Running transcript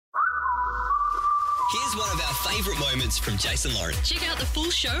Here's one of our favourite moments from Jason Lauren. Check out the full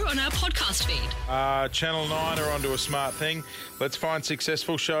show on our podcast feed. Channel 9 are onto a smart thing. Let's find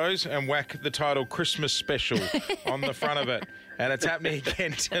successful shows and whack the title Christmas Special on the front of it. And it's happening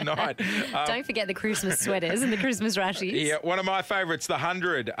again tonight. Don't forget the Christmas sweaters and the Christmas rashies. Yeah, one of my favourites, The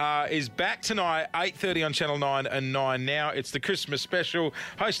 100, is back tonight, 8:30 on Channel 9 and 9 now. It's the Christmas Special,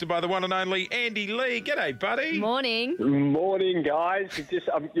 hosted by the one and only Andy Lee. G'day, buddy. Morning. Morning, guys.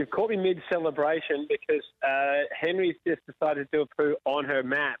 You've caught me mid-celebration because Henry's just decided to do a poo on her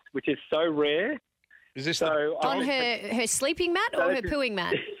mat, which is so rare. Is this On her sleeping mat or her pooing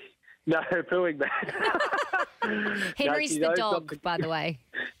mat? No, her pooing mat. Henry's the dog, by the way.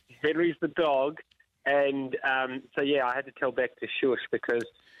 Henry's the dog. And so, I had to tell Beck to shush because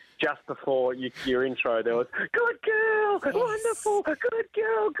just before your intro, there was, good girl, Yes. wonderful, good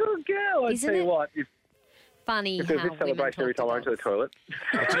girl, good girl. Isn't tell you it what, Funny if there's how this celebration every time I go to the toilet.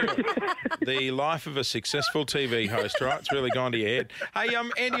 I'll tell you what, the life of a successful TV host, right? It's really gone to your head. Hey,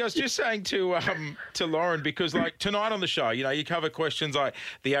 Andy, I was just saying to Lauren, because like tonight on the show, you cover questions like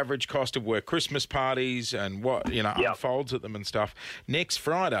the average cost of work, Christmas parties, and what unfolds at them and stuff. Next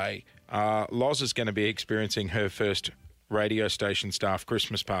Friday, Loz is going to be experiencing her first radio station staff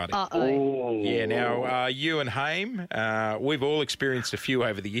Christmas party. Uh-oh. Yeah, now you and Haim, we've all experienced a few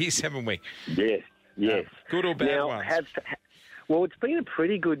over the years, haven't we? Yes. Good or bad ones? Well, it's been a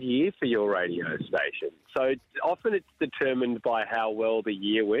pretty good year for your radio station. So often it's determined by how well the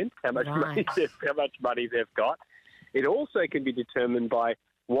year went, how much money they've got. It also can be determined by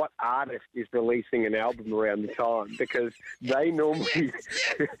what artist is releasing an album around the time, because they normally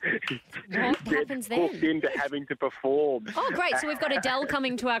get hooked into having to perform. Oh, great. So we've got Adele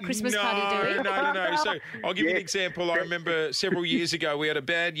coming to our Christmas party, do we? No. So I'll give you an example. I remember several years ago we had a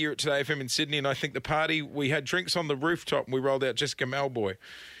bad year at Today FM in Sydney, and I think the party, we had drinks on the rooftop and we rolled out Jessica Malboy.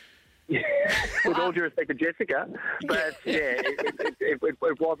 With all due respect to Jessica, but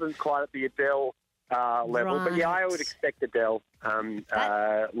it wasn't quite at the Adele level. Right. But I would expect Adele,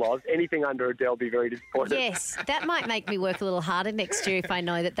 Loz. Anything under Adele, be very disappointed. Yes, that might make me work a little harder next year if I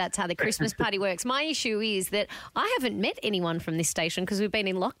know that that's how the Christmas party works. My issue is that I haven't met anyone from this station because we've been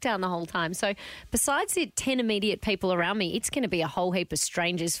in lockdown the whole time. So besides the 10 immediate people around me, it's going to be a whole heap of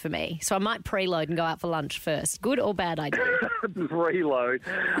strangers for me. So I might preload and go out for lunch first. Good or bad idea? Preload.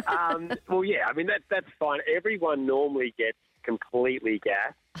 That's fine. Everyone normally gets completely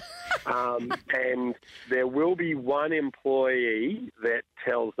gassed. And there will be one employee that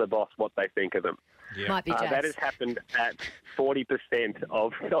tells the boss what they think of them. Yeah. Might be that has happened at 40%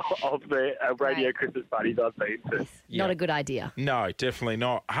 of the radio Right. Christmas parties I've been to. Not a good idea. No, definitely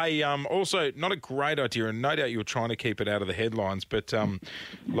not. Hey, also, not a great idea, and no doubt you were trying to keep it out of the headlines, but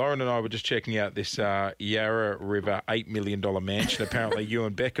Lauren and I were just checking out this Yarra River $8 million mansion apparently you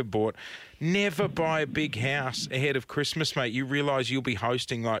and Becca bought. Never buy a big house ahead of Christmas, mate. You realise you'll be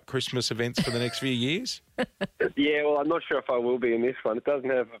hosting, like, Christmas events for the next few years? Yeah, well, I'm not sure if I will be in this one. It doesn't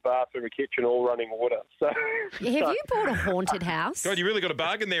have a bathroom, a kitchen, all running water. So, Have you bought a haunted house? God, you really got a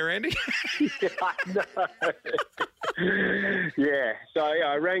bargain there, Andy. Yeah, I know. Yeah, so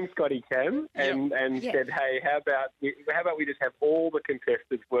I rang Scotty Cam and said, hey, how about we just have all the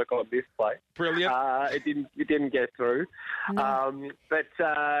contestants work on this place? Brilliant. It didn't get through. No.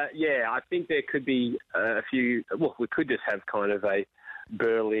 I think there could be a few. Well, we could just have kind of a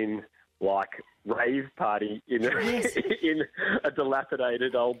Berlin rave party in a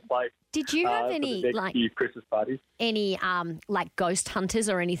dilapidated old place. Did you have for any the next few Christmas parties? Any ghost hunters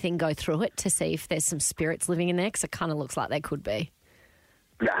or anything go through it to see if there's some spirits living in there? Because it kind of looks like they could be.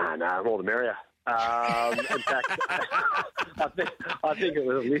 Nah, more the merrier. In fact, I think it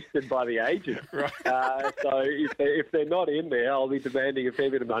was listed by the agent. Right. So if they're not in there, I'll be demanding a fair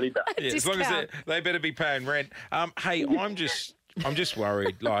bit of money back. Yeah, as long as they better be paying rent. Hey, I'm just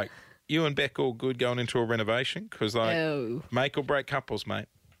worried. Like, you and Beck all good going into a renovation? Because make or break couples, mate.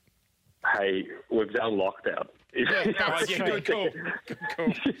 Hey, we've done lockdown. Yeah, that's true. Cool.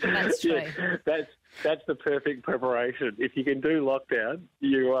 That's true. Yeah, that's the perfect preparation. If you can do lockdown,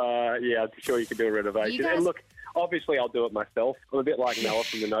 I'm sure you can do a renovation. And look, obviously I'll do it myself. I'm a bit like Malice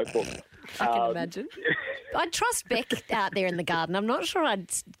from The Notebook. I can imagine. I'd trust Beck out there in the garden. I'm not sure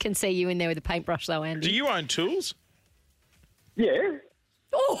can see you in there with a paintbrush though, Andy. Do you own tools? Yeah.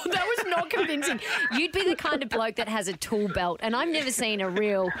 Oh, that was not convincing. You'd be the kind of bloke that has a tool belt, and I've never seen a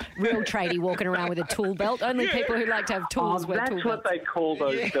real tradie walking around with a tool belt. Only people who like to have tools wear tool belts. That's what they call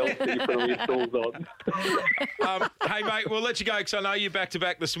those belts that you put all your tools on. Hey, mate, we'll let you go because I know you're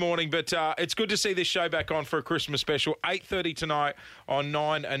back-to-back this morning, but it's good to see this show back on for a Christmas special. 8:30 tonight on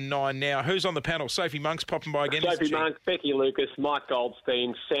 9 and 9 now. Who's on the panel? Sophie Monk's popping by again. Sophie Monk, Becky Lucas, Mike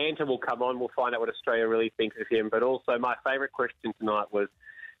Goldstein, Santa will come on. We'll find out what Australia really thinks of him. But also my favourite question tonight was,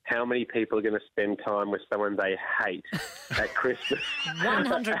 how many people are going to spend time with someone they hate at Christmas?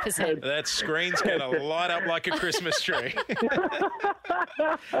 100%. That screen's going to light up like a Christmas tree.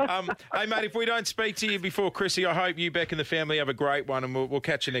 Hey, mate, if we don't speak to you before Chrissy, I hope you, Beck, and the family have a great one, and we'll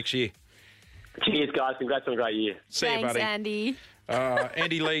catch you next year. Cheers, guys. Congrats on a great year. See you, buddy. Thanks, Andy.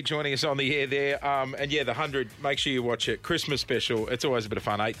 Andy Lee joining us on the air there. And, yeah, the 100, make sure you watch it. Christmas special. It's always a bit of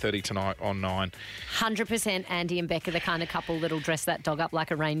fun. 8:30 tonight on 9. 100% Andy and Becca, the kind of couple that'll dress that dog up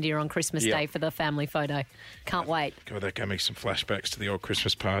like a reindeer on Christmas Day for the family photo. Can't wait. God, that gave me some flashbacks to the old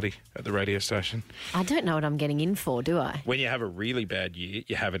Christmas party at the radio station. I don't know what I'm getting in for, do I? When you have a really bad year,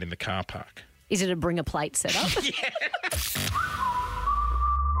 you have it in the car park. Is it a bring a plate setup?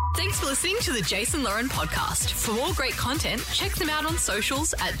 Thanks for listening to the Jason Lauren podcast. For more great content, check them out on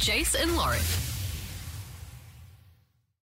socials at Jason Lauren.